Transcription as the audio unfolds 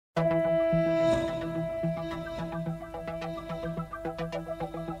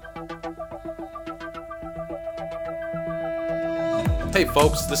Hey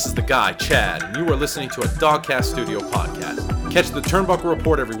folks, this is the guy, Chad, and you are listening to a Dogcast Studio podcast. Catch the Turnbuckle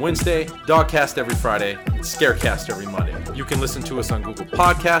Report every Wednesday, Dogcast every Friday, and Scarecast every Monday. You can listen to us on Google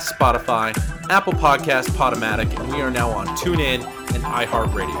Podcasts, Spotify, Apple Podcasts, Podomatic, and we are now on TuneIn and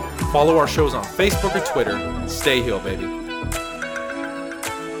iHeartRadio. Follow our shows on Facebook or Twitter. Stay heel, baby.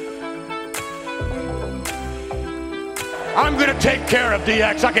 I'm going to take care of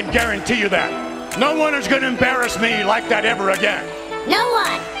DX, I can guarantee you that. No one is going to embarrass me like that ever again. No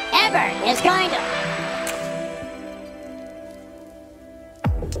one ever is going to.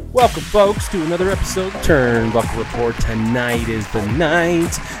 Welcome, folks, to another episode of Turnbuckle Report. Tonight is the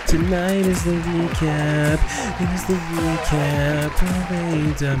night. Tonight is the recap. It is the recap of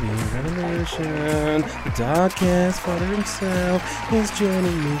AEW Revolution. The Dogcast father himself is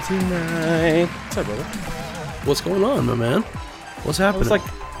joining me tonight. What's up, brother? What's going on, my man? What's happening?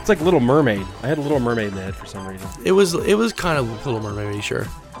 It's like Little Mermaid. I had a Little Mermaid in the head for some reason. It was kind of Little Mermaid, sure.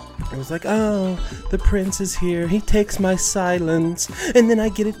 It was like, oh, the prince is here. He takes my silence, and then I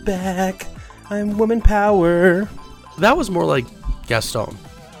get it back. I'm woman power. That was more like Gaston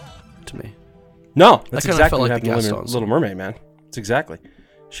to me. No, that's kinda exactly felt what like the happened to Gaston Little Mermaid, man. It's exactly.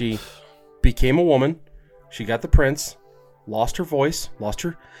 She became a woman. She got the prince, lost her voice, lost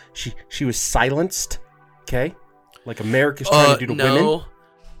her. She was silenced. Okay, like America's trying to do to women.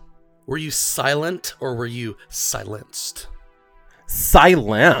 Were you silent or were you silenced?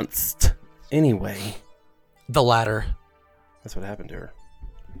 Silenced. Anyway, the latter. That's what happened to her.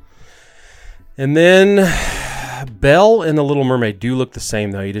 And then Belle and the Little Mermaid do look the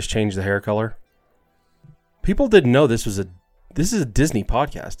same, though. You just changed the hair color. People didn't know this is a Disney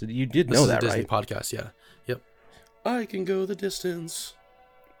podcast. You did know that, right? This is a Disney podcast, yeah. Yep. I can go the distance.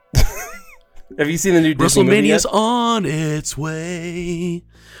 Have you seen the new Disney movie yet? WrestleMania's on its way.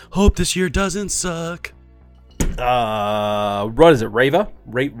 Hope this year doesn't suck. What is it? Rava?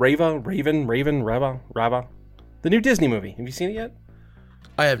 The new Disney movie. Have you seen it yet?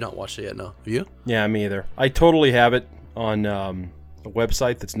 I have not watched it yet, no. Have you? Yeah, me either. I totally have it on a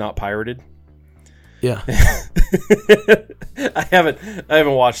website that's not pirated. Yeah. I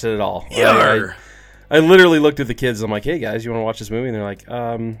haven't watched it at all. I literally looked at the kids. I'm like, hey guys, you want to watch this movie? And they're like,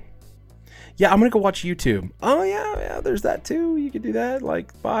 yeah, I'm gonna go watch YouTube. Oh yeah, there's that too. You could do that.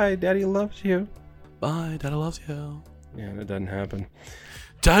 Like, bye, Daddy loves you. Bye, Daddy loves you. Yeah, and it doesn't happen.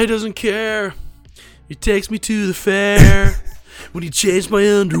 Daddy doesn't care. He takes me to the fair when he changed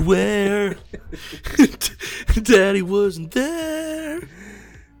my underwear. Daddy wasn't there.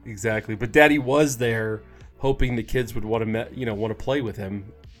 Exactly, but Daddy was there, hoping the kids would want to play with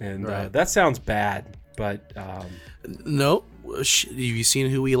him, and right. That sounds bad. But no, have you seen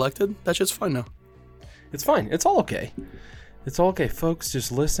who we elected? That shit's fine now. It's fine. It's all okay. It's all okay, folks.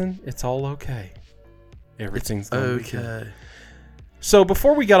 Just listen. It's all okay. Everything's gonna be good. So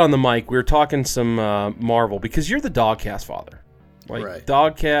before we got on the mic, we were talking some Marvel because you're the Dogcast father. Like, right.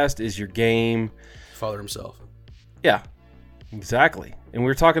 Dogcast is your game. Father himself. Yeah, exactly. And we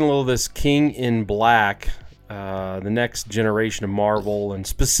were talking a little of this King in Black. The next generation of Marvel, and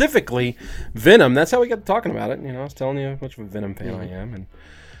specifically Venom. That's how we got to talking about it. You know, I was telling you how much of a Venom fan I am,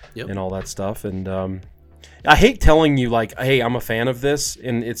 and all that stuff. And I hate telling you, like, hey, I'm a fan of this,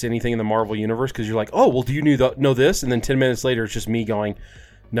 and it's anything in the Marvel universe, because you're like, oh, well, do you know this? And then 10 minutes later, it's just me going,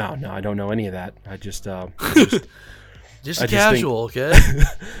 no, I don't know any of that. I just casual, okay?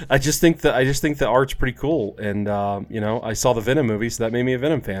 I just think the art's pretty cool, and I saw the Venom movie, so that made me a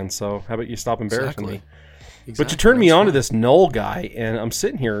Venom fan. So how about you stop embarrassing me? Exactly. But you turned me on to this Null guy, and I'm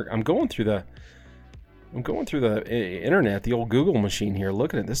sitting here. I'm going through the internet, the old Google machine here,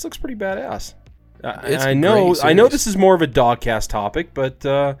 looking at this. Looks pretty badass. I know this is more of a Dogcast topic, but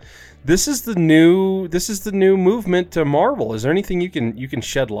this is the new movement to Marvel. Is there anything you can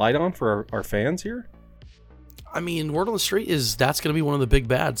shed light on for our fans here? I mean, word on the street is that's going to be one of the big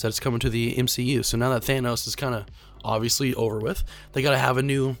bads that's coming to the MCU. So now that Thanos is kind of obviously over with, they got to have a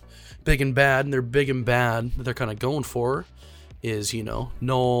new big and bad, and their big and bad that they're kind of going for is,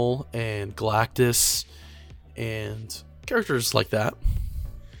 Null and Galactus and characters like that.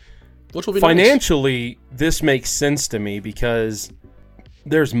 Which will be financially nice. This makes sense to me because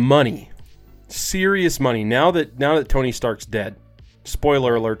there's money, serious money. Now that Tony Stark's dead,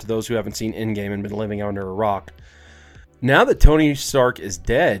 spoiler alert to those who haven't seen Endgame and been living under a rock. Now that Tony Stark is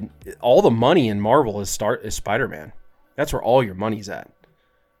dead, all the money in Marvel is Spider-Man. That's where all your money's at.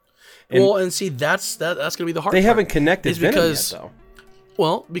 And see, that's going to be the hard part. They haven't connected Venom yet, though.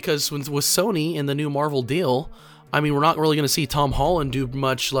 Well, because with Sony and the new Marvel deal, I mean, we're not really going to see Tom Holland do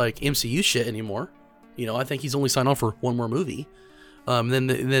much like MCU shit anymore. I think he's only signed on for one more movie.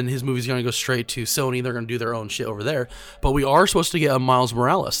 Then his movie's going to go straight to Sony. They're going to do their own shit over there. But we are supposed to get a Miles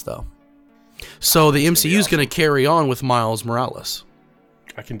Morales, though. So the MCU is going to carry on with Miles Morales.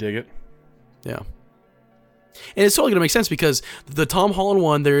 I can dig it. Yeah. And it's totally going to make sense because the Tom Holland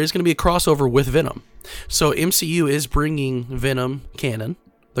one, there is going to be a crossover with Venom. So MCU is bringing Venom canon.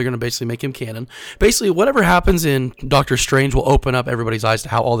 They're going to basically make him canon. Basically, whatever happens in Doctor Strange will open up everybody's eyes to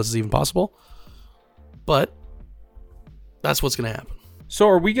how all this is even possible. But that's what's going to happen. So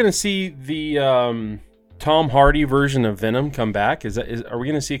are we going to see the Tom Hardy version of Venom come back? Are we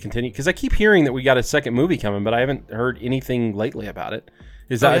going to see it continue? Because I keep hearing that we got a second movie coming, but I haven't heard anything lately about it.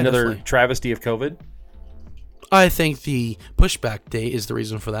 Is that another definitely. travesty of COVID? I think the pushback date is the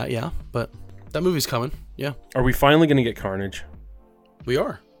reason for that, yeah. But that movie's coming, yeah. Are we finally going to get Carnage? We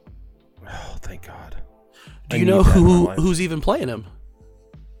are. Oh, thank God. Do you know who's even playing him?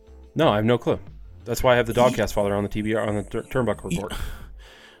 No, I have no clue. That's why I have the Dogcast father on the TBR on the Turnbuckle report.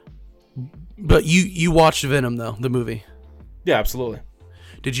 But you watched Venom though, the movie. Yeah, absolutely.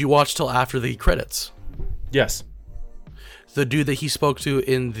 Did you watch till after the credits? Yes. The dude that he spoke to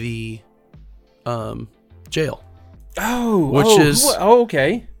in the jail.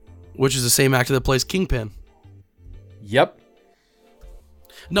 Okay. Which is the same actor that plays Kingpin. Yep.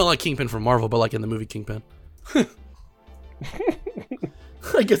 Not like Kingpin from Marvel, but like in the movie Kingpin. I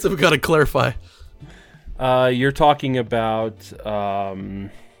guess I've got to clarify. You're talking about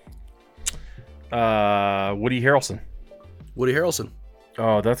Woody Harrelson. Woody Harrelson.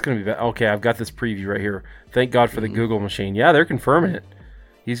 Oh, that's going to be bad. Okay, I've got this preview right here. Thank God for the Google machine. Yeah, they're confirming it.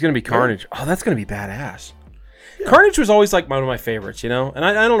 He's going to be Carnage. Oh, that's going to be badass. Yeah. Carnage was always like one of my favorites, you know? And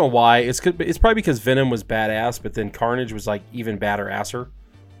I don't know why. It's probably because Venom was badass, but then Carnage was like even badder-asser.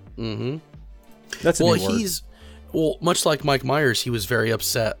 Mm-hmm. That's a new word. Well, much like Mike Myers, he was very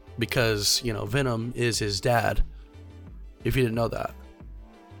upset because, you know, Venom is his dad. If you didn't know that.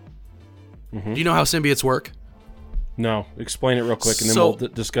 Mm-hmm. Do you know how symbiotes work? No. Explain it real quick, and then we'll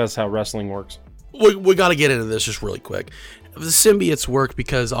discuss how wrestling works. We got to get into this just really quick. The symbiotes work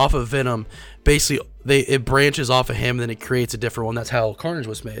because off of Venom, basically, it branches off of him, and then it creates a different one. That's how Carnage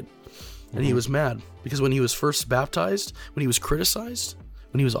was made. And he was mad because when he was first baptized, when he was criticized,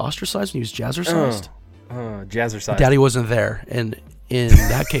 when he was ostracized, when he was jazzercised. Jazzercised. Daddy wasn't there, and in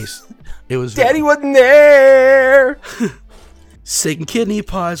that case, it was Daddy wasn't there. Steak and kidney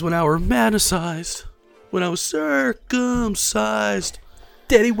pies when I were manicized, when I was circumcised.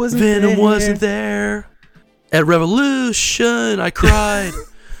 Daddy wasn't Venom wasn't there. At Revolution, I cried.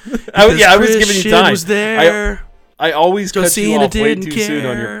 I was giving you time. Was there. I always cut you off way too care.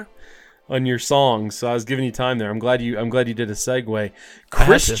 soon on your songs, so I was giving you time there. I'm glad you did a segue.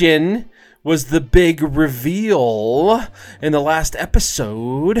 Christian was the big reveal in the last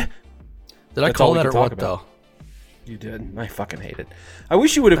episode. Did I call that or what, though? You did. I fucking hate it. I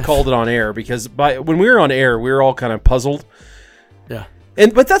wish you would have called it on air, because when we were on air, we were all kind of puzzled. Yeah.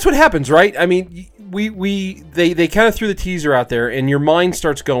 But that's what happens, right? I mean, they kind of threw the teaser out there, and your mind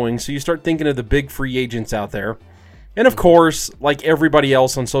starts going, so you start thinking of the big free agents out there. And of course, like everybody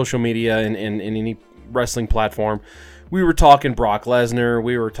else on social media and any wrestling platform, we were talking Brock Lesnar,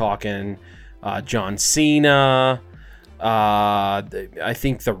 we were talking John Cena. I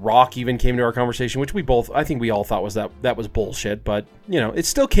think The Rock even came to our conversation, which we all thought was that was bullshit, but you know, it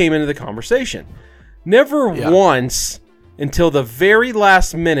still came into the conversation. Never once until the very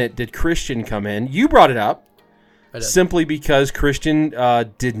last minute did Christian come in. You brought it up simply because Christian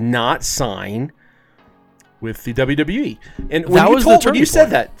did not sign with the WWE. And when you said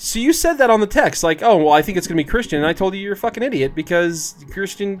that, so you said that on the text, like, oh, well, I think it's going to be Christian. And I told you you're a fucking idiot because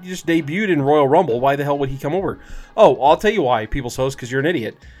Christian just debuted in Royal Rumble. Why the hell would he come over? Oh, I'll tell you why, People's Host, because you're an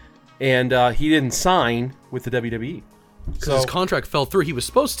idiot. And he didn't sign with the WWE. Because his contract fell through. He was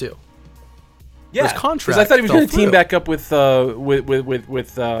supposed to. Yeah, because I thought he was going to team back up with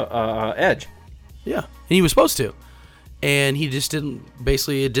Edge. Yeah, and he was supposed to. And he just didn't,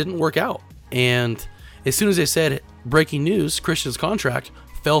 basically, it didn't work out. And as soon as they said, breaking news, Christian's contract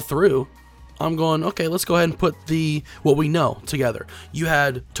fell through, I'm going, okay, let's go ahead and put what we know together. You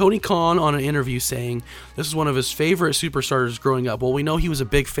had Tony Khan on an interview saying this is one of his favorite superstars growing up. Well, we know he was a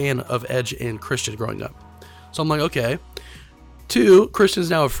big fan of Edge and Christian growing up. So I'm like, okay. 2, Christian's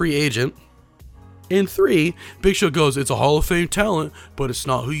now a free agent. And 3, Big Show goes, it's a Hall of Fame talent, but it's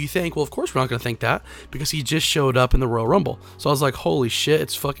not who you think. Well, of course we're not going to think that because he just showed up in the Royal Rumble. So I was like, holy shit,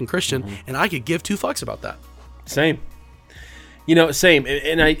 it's fucking Christian. Mm-hmm. And I could give 2 fucks about that. Same. You know, same.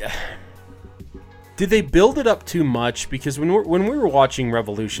 And I... Did they build it up too much? Because when we were watching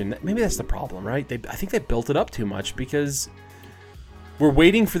Revolution, maybe that's the problem, right? I think they built it up too much because we're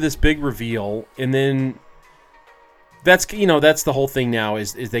waiting for this big reveal, and then that's the whole thing now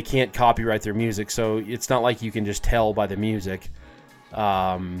is they can't copyright their music, so it's not like you can just tell by the music.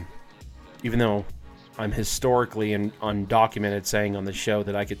 Even though I'm historically and undocumented saying on the show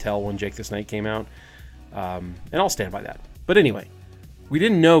that I could tell when Jake the Snake came out, and I'll stand by that. But anyway, we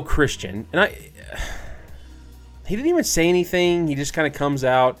didn't know Christian, and he didn't even say anything. He just kind of comes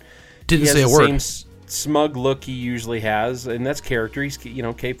out. Didn't say a the word. Same smug look he usually has, and that's character. He's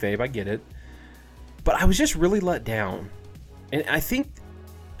kayfabe. I get it. But I was just really let down, and I think,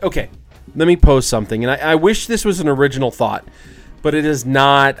 okay, let me pose something, and I wish this was an original thought, but it is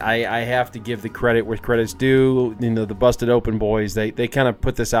not. I have to give the credit where credit's due. The Busted Open boys, they kind of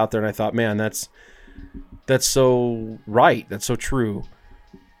put this out there, and I thought, man, that's so right. That's so true.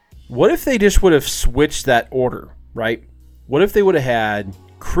 What if they just would have switched that order, right? What if they would have had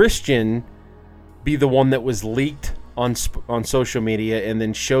Christian be the one that was leaked on social media and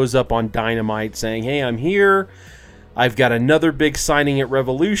then shows up on Dynamite saying, hey, I'm here. I've got another big signing at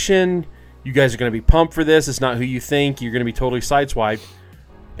Revolution. You guys are going to be pumped for this. It's not who you think. You're going to be totally sideswiped.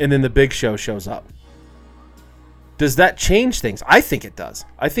 And then the Big Show shows up. Does that change things? I think it does.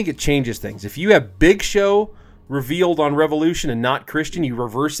 I think it changes things. If you have Big Show revealed on Revolution and not Christian, you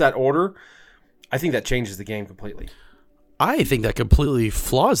reverse that order, I think that changes the game completely. I think that completely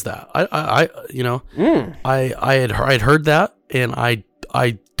flaws that. I had heard that, and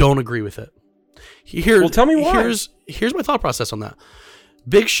I don't agree with it. Well, tell me why. Here's my thought process on that.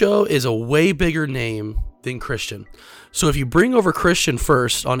 Big Show is a way bigger name than Christian. So if you bring over Christian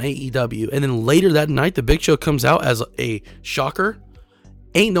first on AEW, and then later that night the Big Show comes out as a shocker,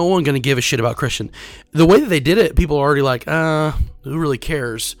 ain't no one gonna give a shit about Christian. The way that they did it, people are already like, who really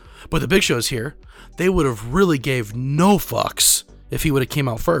cares? But the Big Show's here. They would have really gave no fucks if he would have came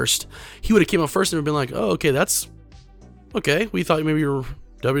out first. He would have came out first and would have been like, oh, okay, that's okay. We thought maybe you were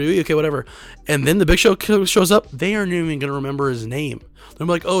WWE, okay, whatever. And then the Big Show shows up. They aren't even going to remember his name. They're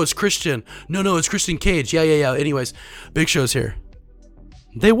like, oh, it's Christian. No, it's Christian Cage. Yeah. Anyways, Big Show's here.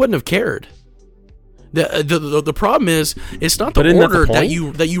 They wouldn't have cared. The problem is, it's not the order that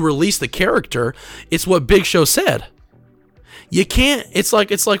you release the character. It's what Big Show said. You can't. It's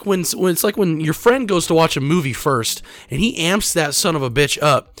like when your friend goes to watch a movie first and he amps that son of a bitch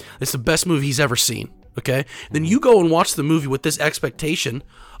up. It's the best movie he's ever seen. Okay, then you go and watch the movie with this expectation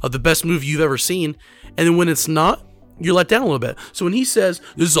of the best movie you've ever seen, and then when it's not, you're let down a little bit. So when he says,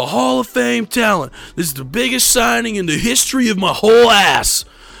 "This is a Hall of Fame talent. This is the biggest signing in the history of my whole ass,"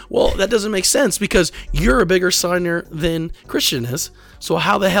 well, that doesn't make sense because you're a bigger signer than Christian is. So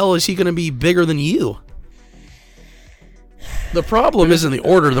how the hell is he going to be bigger than you? The problem isn't the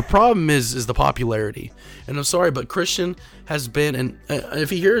order. The problem is the popularity. And I'm sorry, but Christian has been, and if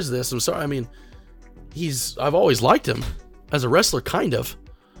he hears this, I'm sorry. I mean, I've always liked him as a wrestler, kind of.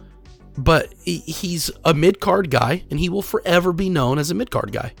 But he's a mid-card guy, and he will forever be known as a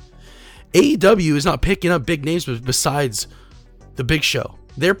mid-card guy. AEW is not picking up big names besides the Big Show.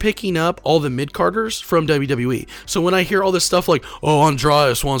 They're picking up all the mid-carders from WWE. So when I hear all this stuff like, oh,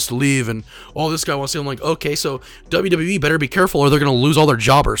 Andrade wants to leave and all this guy wants to leave, I'm like, okay, so WWE better be careful or they're going to lose all their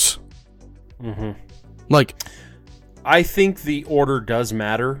jobbers. Mm-hmm. Like, I think the order does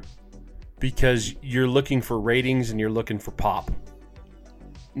matter because you're looking for ratings and you're looking for pop.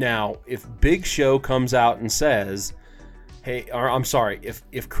 Now, if Big Show comes out and says, hey, or I'm sorry,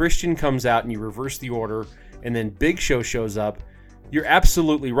 if Christian comes out and you reverse the order and then Big Show shows up, you're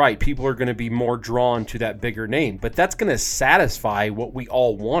absolutely right. People are going to be more drawn to that bigger name, but that's going to satisfy what we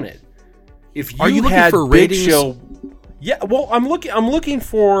all wanted. If you, are you had looking for Big ratings? Show, yeah, well, I'm looking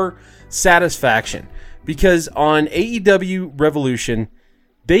for satisfaction because on AEW Revolution,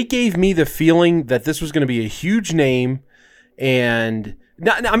 they gave me the feeling that this was going to be a huge name, and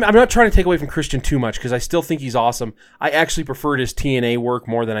I'm not trying to take away from Christian too much because I still think he's awesome. I actually preferred his TNA work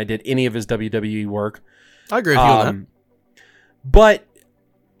more than I did any of his WWE work. I agree with you on that. But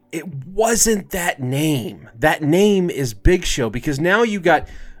it wasn't that name. That name is Big Show because now you got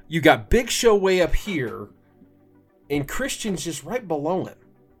Big Show way up here, and Christian's just right below him.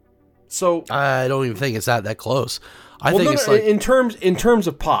 So I don't even think it's that close. I think it's like in terms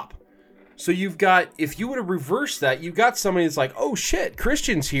of pop. So you've got, if you would have reversed that, you've got somebody that's like, oh shit,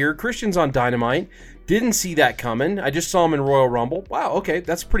 Christian's here. Christian's on Dynamite. Didn't see that coming. I just saw him in Royal Rumble. Wow, okay,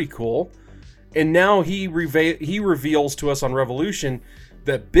 that's pretty cool. And now he reveals to us on Revolution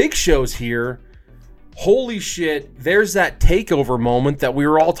that Big Show's here. Holy shit, there's that takeover moment that we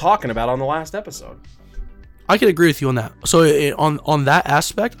were all talking about on the last episode. I can agree with you on that. So on that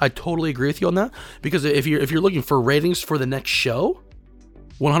aspect, I totally agree with you on that because if you're looking for ratings for the next show,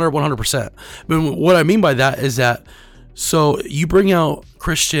 100%. But what I mean by that is that so you bring out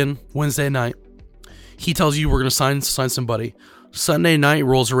Christian Wednesday night. He tells you we're gonna sign somebody. Sunday night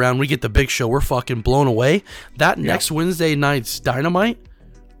rolls around, we get the Big Show, we're fucking blown away. That next Wednesday night's Dynamite,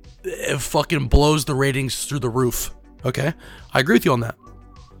 it fucking blows the ratings through the roof. Okay, I agree with you on that.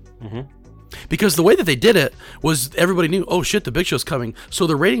 Because the way that they did it was everybody knew, oh shit, the Big Show's coming. So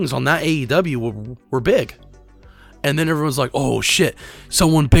the ratings on that AEW were big. And then everyone's like, oh shit,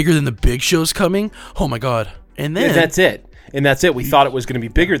 someone bigger than the Big Show's coming? Oh my God. And then... that's it. And that's it. We thought it was going to be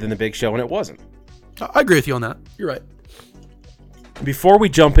bigger than the Big Show, and it wasn't. I agree with you on that. You're right. Before we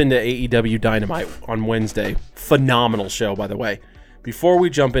jump into AEW Dynamite on Wednesday, phenomenal show, by the way. Before we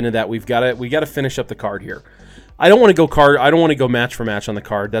jump into that, we got to finish up the card here. I don't want to go match for match on the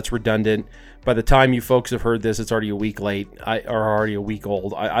card. That's redundant. By the time you folks have heard this, it's already a week late, or already a week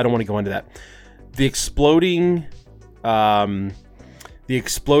old. I don't want to go into that. The exploding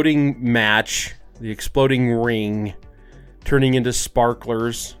match, the exploding ring, turning into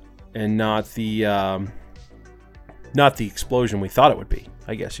sparklers, and not the explosion we thought it would be,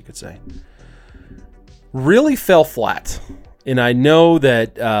 I guess you could say. Really fell flat. And I know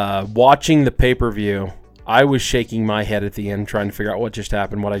that watching the pay-per-view, I was shaking my head at the end trying to figure out what just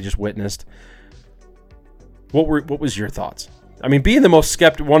happened, what I just witnessed. What was your thoughts? I mean, being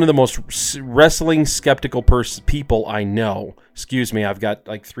one of the most wrestling skeptical people I know. Excuse me, I've got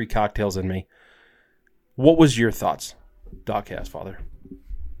like 3 cocktails in me. What was your thoughts, Dogcast Father?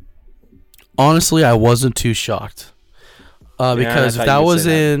 Honestly, I wasn't too shocked. Because if that was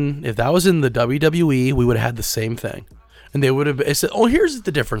in the WWE, we would have had the same thing. And they would have said, oh, here's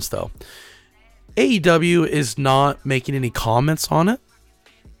the difference though. AEW is not making any comments on it.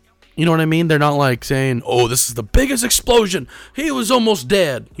 You know what I mean? They're not like saying, oh, this is the biggest explosion. He was almost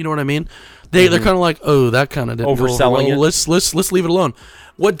dead. You know what I mean? They're kind of like, oh, that kind of didn't overselling go well. it. Let's leave it alone.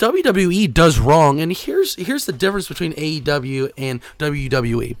 What WWE does wrong, and here's the difference between AEW and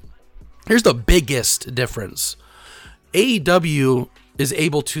WWE. Here's the biggest difference. AEW is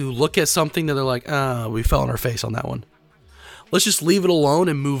able to look at something that they're like, we fell on our face on that one. Let's just leave it alone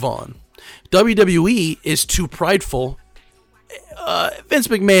and move on. WWE is too prideful. Vince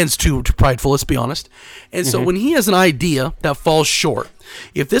McMahon's too prideful, let's be honest. And so when he has an idea that falls short,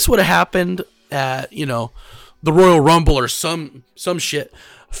 if this would have happened at, the Royal Rumble or some shit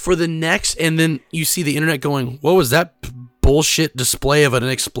for the next, and then you see the internet going, what was that bullshit display of an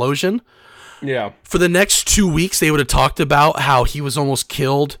explosion? Yeah. For the next 2 weeks, they would have talked about how he was almost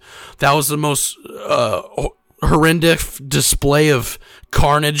killed. That was the most horrendous display of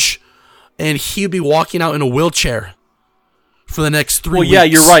carnage. And he'd be walking out in a wheelchair for the next 3 weeks. Well, yeah,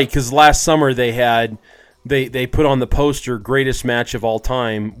 you're right, because last summer they had... They put on the poster greatest match of all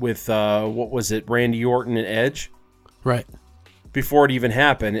time with, what was it, Randy Orton and Edge? Right. Before it even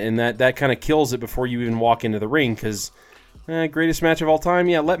happened, and that kind of kills it before you even walk into the ring, because... greatest match of all time?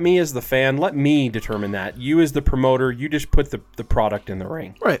 Yeah, let me as the fan, let me determine that. You as the promoter, you just put the product in the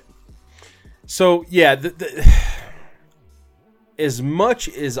ring. Right. So, yeah, as much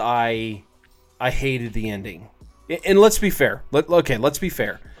as I hated the ending, and let's be fair. Let's be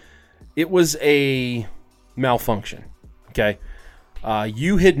fair. It was a malfunction, okay?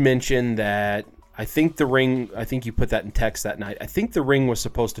 You had mentioned that I think you put that in text that night. I think the ring was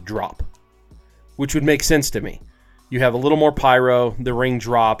supposed to drop, which would make sense to me. You have a little more pyro. The ring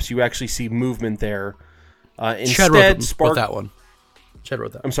drops. You actually see movement there. Chad wrote that one. Chad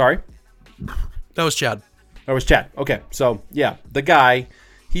wrote that. I'm sorry? That was Chad. That was Chad. Okay. So, yeah, the guy,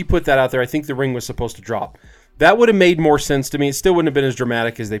 he put that out there. I think the ring was supposed to drop. That would have made more sense to me. It still wouldn't have been as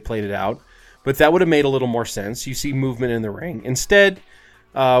dramatic as they played it out, but that would have made a little more sense. You see movement in the ring. Instead,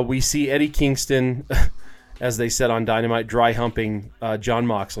 we see Eddie Kingston, as they said on Dynamite, dry humping Jon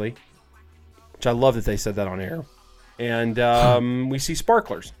Moxley, which I love that they said that on air. And we see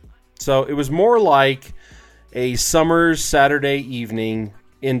sparklers. So it was more like a summer's Saturday evening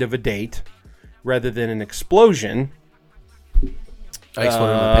end of a date rather than an explosion. I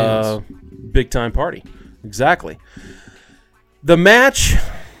exploded my pants. Big time party. Exactly. The match,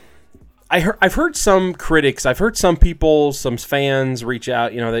 I've heard some critics, I've heard some people, some fans reach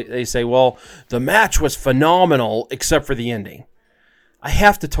out, they say, well, the match was phenomenal except for the ending. I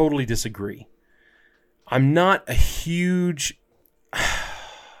have to totally disagree. I'm not a huge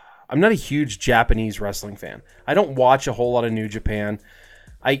Japanese wrestling fan. I don't watch a whole lot of New Japan.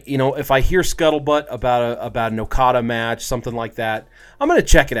 If I hear scuttlebutt about an Okada match, something like that, I'm going to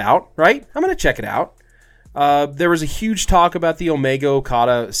check it out, right? I'm going to check it out. There was a huge talk about the Omega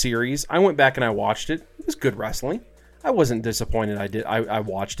Okada series. I went back and I watched it. It was good wrestling. I wasn't disappointed I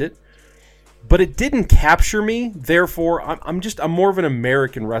watched it. But it didn't capture me. Therefore, I'm more of an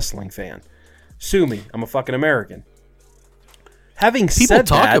American wrestling fan. Sue me. I'm a fucking American. Having said that...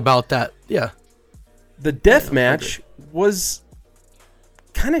 People talk about that. Yeah. the death match was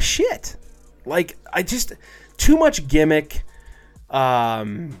kind of shit. Like, too much gimmick.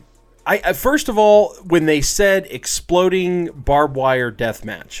 I first of all, when they said exploding barbed wire death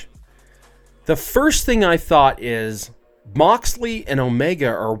match, the first thing I thought is Moxley and Omega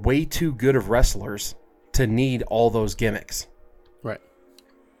are way too good of wrestlers to need all those gimmicks. Right.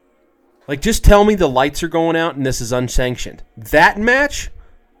 Like, just tell me the lights are going out and this is unsanctioned. That match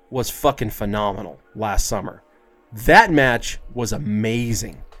was fucking phenomenal last summer. That match was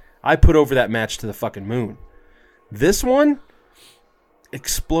amazing. I put over that match to the fucking moon. This one,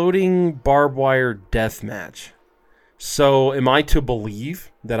 exploding barbed wire death match. So am I to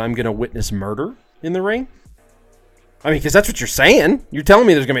believe that I'm going to witness murder in the ring? I mean, because that's what you're saying. You're telling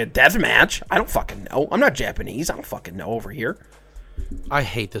me there's going to be a death match. I don't fucking know. I'm not Japanese. I don't fucking know over here. I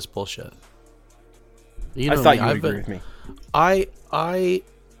hate this bullshit. I thought you would agree with me. I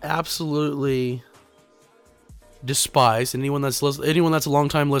absolutely despise anyone that's a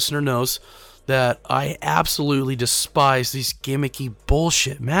longtime listener knows that I absolutely despise these gimmicky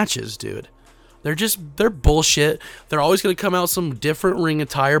bullshit matches, dude. They're bullshit. They're always going to come out some different ring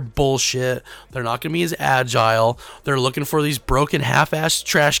attire bullshit. They're not going to be as agile. They're looking for these broken half-assed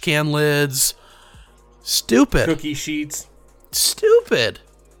trash can lids. Stupid. Cookie sheets. Stupid.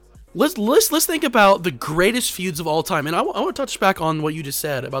 Let's think about the greatest feuds of all time. And I want to touch back on what you just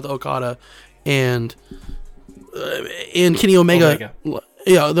said about the Okada and Kenny Omega.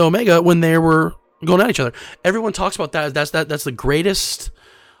 Yeah, the Omega when they were going at each other. Everyone talks about that. That's the greatest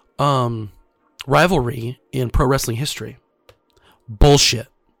rivalry in pro wrestling history. Bullshit.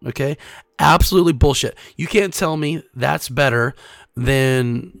 Okay? Absolutely bullshit. You can't tell me that's better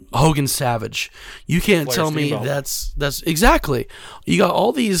than Hogan Savage. You can't tell me that's exactly. You got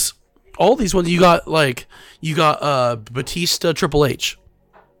all these ones. You got Batista Triple H.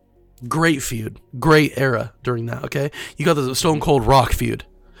 Great feud. Great era during that, okay? You got the Stone Cold Rock feud.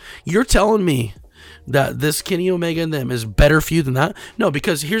 You're telling me that this Kenny Omega and them is better feud than that? No,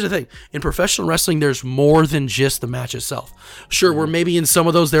 because here's the thing. In professional wrestling, there's more than just the match itself. Sure, where maybe in some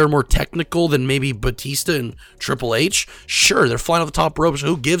of those they're more technical than maybe Batista and Triple H. Sure, they're flying off the top ropes.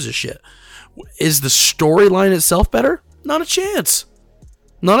 Who gives a shit? Is the storyline itself better? Not a chance.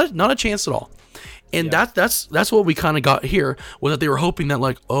 Not a chance at all. And that's what we kind of got here, was that they were hoping that,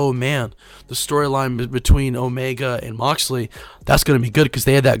 like, oh man, the storyline between Omega and Moxley, that's going to be good because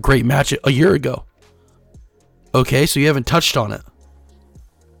they had that great match a year ago. Okay, so you haven't touched on it.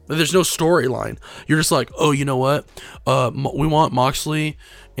 There's no storyline. You're just like, oh, you know what? We want Moxley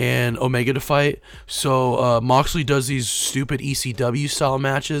and Omega to fight. So Moxley does these stupid ECW style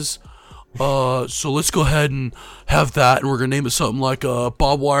matches. So let's go ahead and have that, and we're gonna name it something like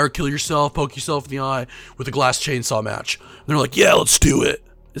Bob Wire, kill yourself, poke yourself in the eye with a glass chainsaw match. And they're like, yeah, let's do it.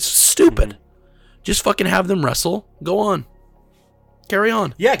 It's stupid. Just fucking have them wrestle. Go on. Carry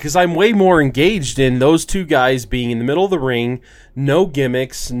on. Yeah, because I'm way more engaged in those two guys being in the middle of the ring, no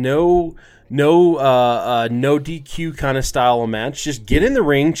gimmicks, no DQ kind of style of match. Just get in the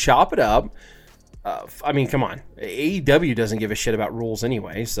ring, chop it up. I mean, come on. AEW doesn't give a shit about rules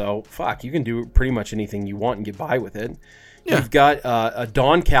anyway, so fuck, you can do pretty much anything you want and get by with it. Yeah. You've got a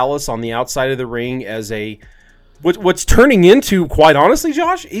Don Callis on the outside of the ring as what's turning into, quite honestly,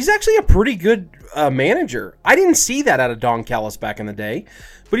 Josh, he's actually a pretty good manager. I didn't see that out of Don Callis back in the day,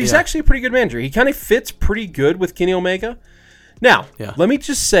 but he's actually a pretty good manager. He kind of fits pretty good with Kenny Omega. Now, let me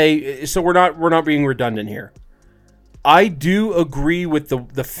just say, so we're not being redundant here. I do agree with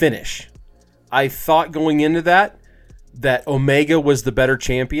the finish. I thought going into that Omega was the better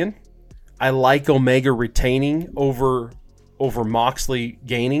champion. I like Omega retaining over Moxley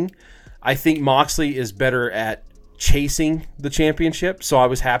gaining. I think Moxley is better at chasing the championship, so I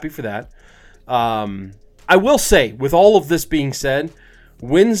was happy for that. I will say, with all of this being said,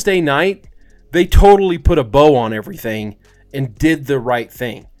 Wednesday night, they totally put a bow on everything and did the right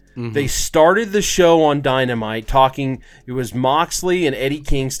thing. Mm-hmm. They started the show on Dynamite talking, it was Moxley and Eddie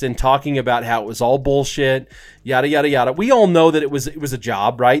Kingston talking about how it was all bullshit, yada, yada, yada. We all know that it was a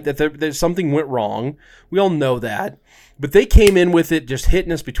job, right? That there's something went wrong. We all know that. But they came in with it just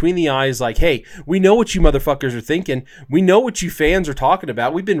hitting us between the eyes like, hey, we know what you motherfuckers are thinking. We know what you fans are talking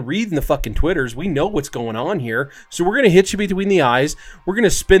about. We've been reading the fucking Twitters. We know what's going on here. So we're going to hit you between the eyes. We're going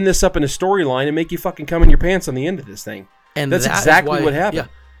to spin this up in a storyline and make you fucking come in your pants on the end of this thing. And that's exactly what happened.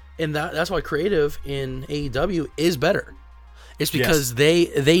 Yeah. And that's why creative in AEW is better. It's because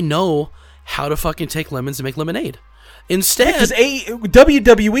they know how to fucking take lemons and make lemonade. Instead, because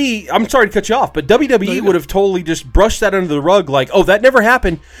WWE, I'm sorry to cut you off, but WWE would have totally just brushed that under the rug like, oh, that never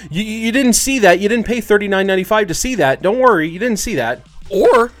happened. You didn't see that. You didn't pay $39.95 to see that. Don't worry, you didn't see that.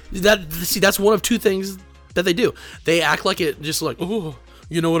 Or that's one of two things that they do. They act like it, just like, oh,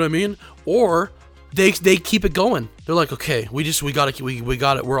 you know what I mean? Or they keep it going. They're like, okay, we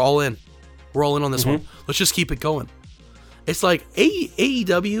got it. We're all in. We're all in on this one. Let's just keep it going. It's like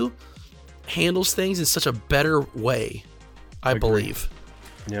AEW handles things in such a better way, I believe,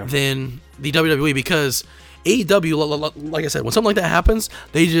 than the WWE, because AEW, like I said, when something like that happens,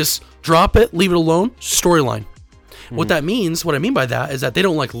 they just drop it, leave it alone, storyline. What I mean by that is that they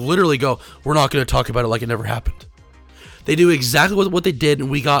don't like literally go, we're not going to talk about it like it never happened. They do exactly what they did, and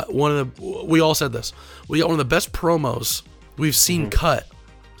we all said this. We got one of the best promos we've seen cut,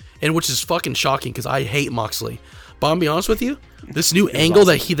 and which is fucking shocking because I hate Moxley. But I'll be honest with you, this new angle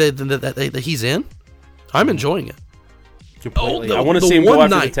awesome. that he's in, I'm enjoying it. Completely. I want to see him go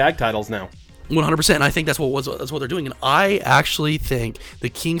after the tag titles now. 100%. And I think that's what they're doing, and I actually think the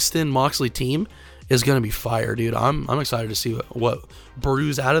Kingston Moxley team is going to be fire, dude. I'm excited to see what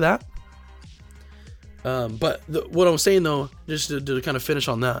brews out of that. But what I'm saying though, just to kind of finish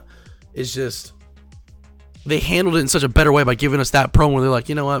on that, is just they handled it in such a better way by giving us that promo where they're like,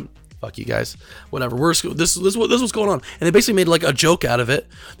 you know what, fuck you guys, whatever. This is what's going on, and they basically made like a joke out of it.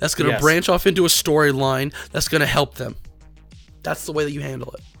 That's going to branch off into a storyline that's going to help them. That's the way that you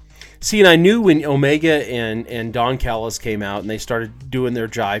handle it. See, and I knew when Omega and Don Callis came out and they started doing their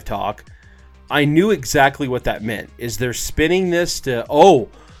jive talk, I knew exactly what that meant. Is they're spinning this to,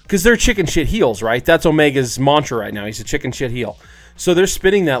 because they're chicken shit heels, right? That's Omega's mantra right now. He's a chicken shit heel. So they're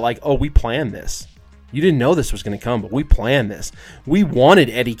spinning that like, we planned this. You didn't know this was going to come, but we planned this. We wanted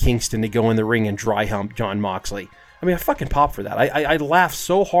Eddie Kingston to go in the ring and dry hump Jon Moxley. I mean, I fucking popped for that. I laughed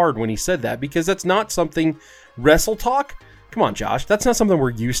so hard when he said that, because that's not something Wrestle Talk. Come on, Josh. That's not something we're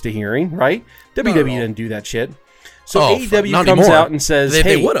used to hearing, right? WWE didn't do that shit. So AEW comes anymore. Out and says,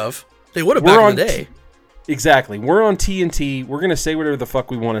 they would have. They would have back in the day. Exactly. We're on TNT. We're going to say whatever the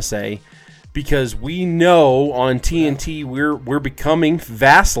fuck we want to say, because we know on TNT we're becoming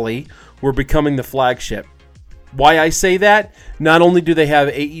we're becoming the flagship. Why I say that? Not only do they have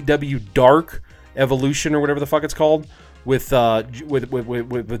AEW Dark Evolution or whatever the fuck it's called with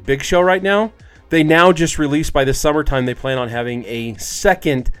Big Show right now, they now just released by the summertime they plan on having a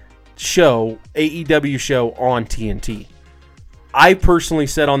second show, AEW show on TNT. I personally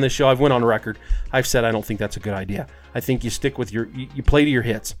said on this show, I've went on record, I've said I don't think that's a good idea. I think you stick with you play to your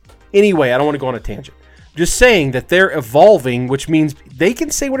hits. Anyway, I don't want to go on a tangent. Just saying that they're evolving, which means they can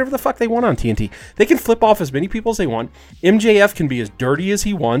say whatever the fuck they want on TNT. They can flip off as many people as they want. MJF can be as dirty as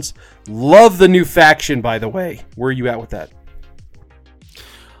he wants. Love the new faction, by the way. Where are you at with that?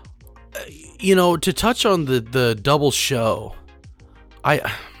 You know, to touch on the double show, I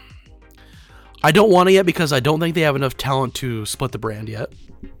don't want to yet, because I don't think they have enough talent to split the brand yet,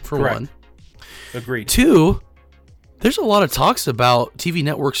 for Correct. one. Agreed. Two, there's a lot of talks about TV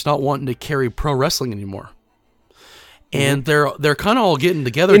networks not wanting to carry pro wrestling anymore. And they're kind of all getting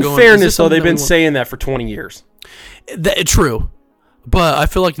together. In fairness, though, they've been saying that for 20 years. True. But I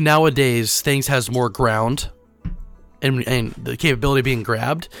feel like nowadays things has more ground and the capability of being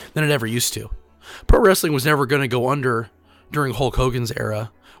grabbed than it ever used to. Pro wrestling was never going to go under during Hulk Hogan's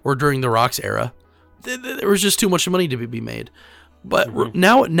era or during The Rock's era. There was just too much money to be made. But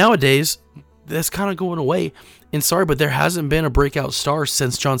nowadays, that's kind of going away. And sorry, but there hasn't been a breakout star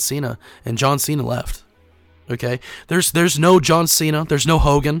since John Cena, and John Cena left. Okay? There's no John Cena. There's no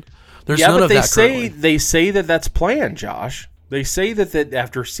Hogan. There's none of that currently. They say that that's planned, Josh. They say that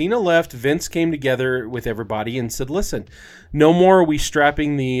after Cena left, Vince came together with everybody and said, listen, no more are we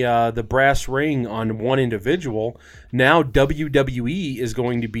strapping the brass ring on one individual. Now WWE is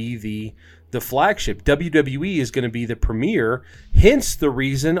going to be the flagship. WWE is going to be the premier. Hence the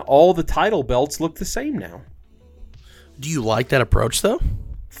reason all the title belts look the same now. Do you like that approach, though?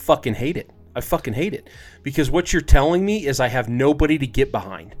 Fucking hate it. I fucking hate it. Because what you're telling me is I have nobody to get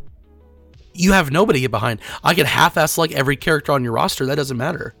behind. You have nobody to get behind. I could half-ass like every character on your roster. That doesn't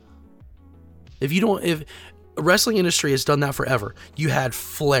matter. If wrestling industry has done that forever. You had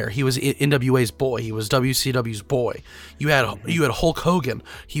Flair. He was NWA's boy. He was WCW's boy. You had Hulk Hogan.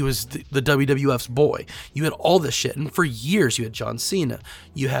 He was the WWF's boy. You had all this shit. And for years, you had John Cena.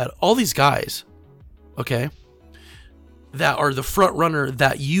 You had all these guys, okay, that are the front runner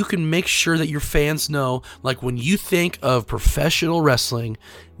that you can make sure that your fans know, like when you think of professional wrestling,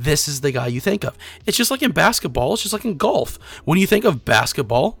 this is the guy you think of. It's just like in basketball. It's just like in golf. When you think of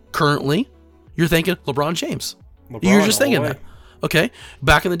basketball currently, you're thinking LeBron James. You're just thinking that. Okay.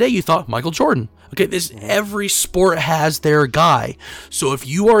 Back in the day, you thought Michael Jordan. Okay. Every sport has their guy. So if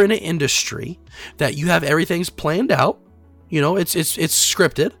you are in an industry that you have everything's planned out, you know, it's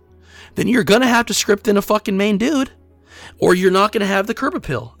scripted, then you're going to have to script in a fucking main dude. or you're not going to have the curb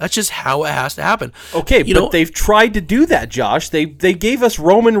appeal. That's just how it has to happen. Okay, but they've tried to do that, Josh. They gave us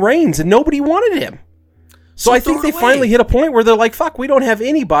Roman Reigns, and nobody wanted him. So I think they finally hit a point where they're like, fuck, we don't have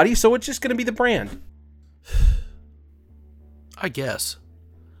anybody, so it's just going to be the brand. I guess.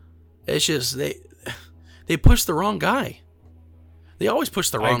 It's just they pushed the wrong guy. They always push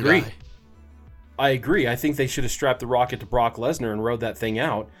the wrong guy. I agree. I think they should have strapped the rocket to Brock Lesnar and rode that thing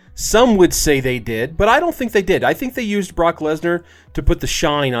out. Some would say they did, but I don't think they did. I think they used Brock Lesnar to put the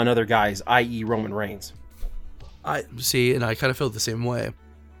shine on other guys, i.e. Roman Reigns. I see, and I kind of feel the same way.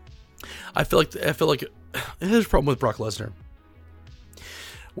 I feel like there's a problem with Brock Lesnar.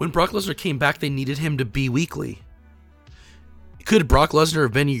 When Brock Lesnar came back, they needed him to be weekly. Could Brock Lesnar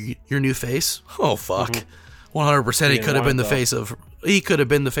have been your new face? Oh fuck, 100%. He could have been the face of. He could have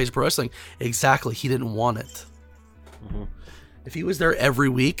been the face of pro wrestling. Exactly. He didn't want it. Mm-hmm. If he was there every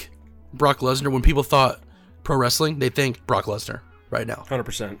week, Brock Lesnar. When people thought pro wrestling, they think Brock Lesnar right now.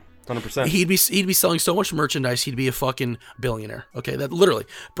 100%. 100%. He'd be selling so much merchandise. He'd be a fucking billionaire. Okay, that literally.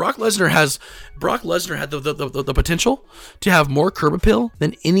 Brock Lesnar had the potential to have more curb appeal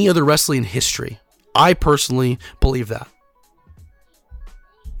than any other wrestler in history. I personally believe that.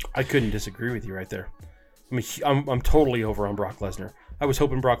 I couldn't disagree with you right there. I mean, I'm totally over on Brock Lesnar. I was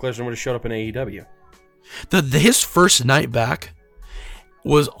hoping Brock Lesnar would have showed up in AEW. His first night back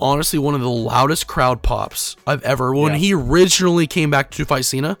was honestly one of the loudest crowd pops I've ever. When he originally came back to fight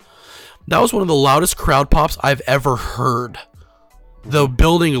Cena, that was one of the loudest crowd pops I've ever heard. The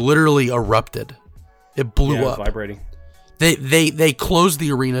building literally erupted. It blew up. Vibrating. They closed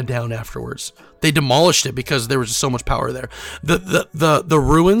the arena down afterwards. They demolished it because there was just so much power there. The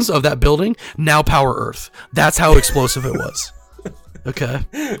ruins of that building now power Earth. That's how explosive it was. Okay.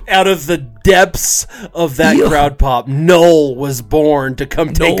 Out of the depths of that crowd pop, Noel was born to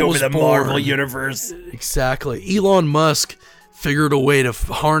come take over the Marvel universe. Exactly. Elon Musk figured a way to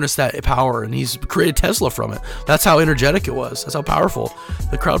harness that power, and he's created Tesla from it. That's how energetic it was. That's how powerful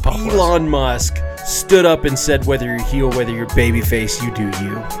the crowd pop was. Elon Musk stood up and said, whether you're heel, whether you're babyface, you do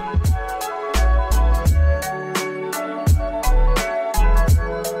you.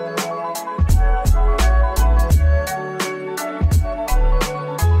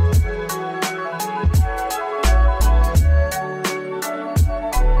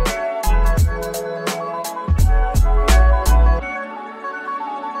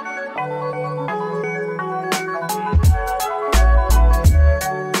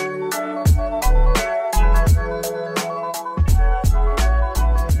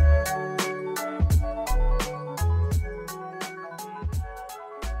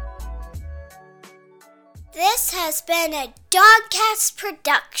 This has been a Dogcast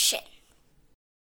production.